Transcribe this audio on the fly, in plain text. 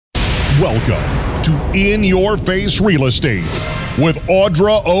Welcome to In Your Face Real Estate with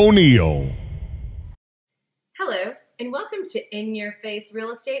Audra O'Neill. Hello, and welcome to In Your Face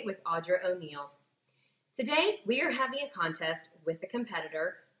Real Estate with Audra O'Neill. Today, we are having a contest with a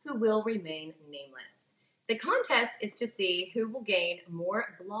competitor who will remain nameless. The contest is to see who will gain more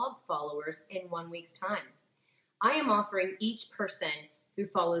blog followers in 1 week's time. I am offering each person who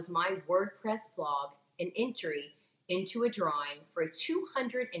follows my WordPress blog an entry into a drawing for a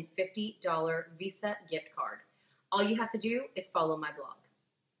 $250 Visa gift card. All you have to do is follow my blog.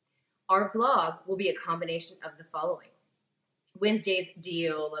 Our blog will be a combination of the following: Wednesday's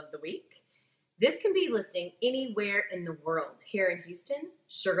Deal of the Week. This can be listing anywhere in the world, here in Houston,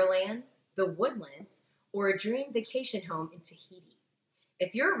 Sugar Land, the Woodlands, or a dream vacation home in Tahiti.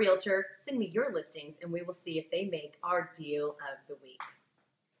 If you're a realtor, send me your listings and we will see if they make our Deal of the Week.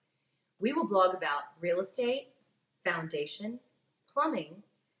 We will blog about real estate, foundation, plumbing,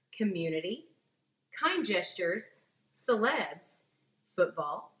 community, kind gestures, celebs,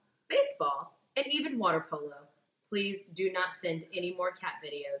 football, baseball, and even water polo. Please do not send any more cat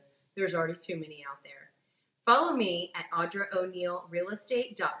videos. There's already too many out there. Follow me at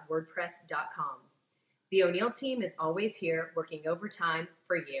AudraO'NeillRealEstate.wordpress.com. The O'Neill team is always here working overtime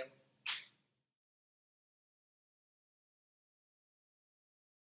for you.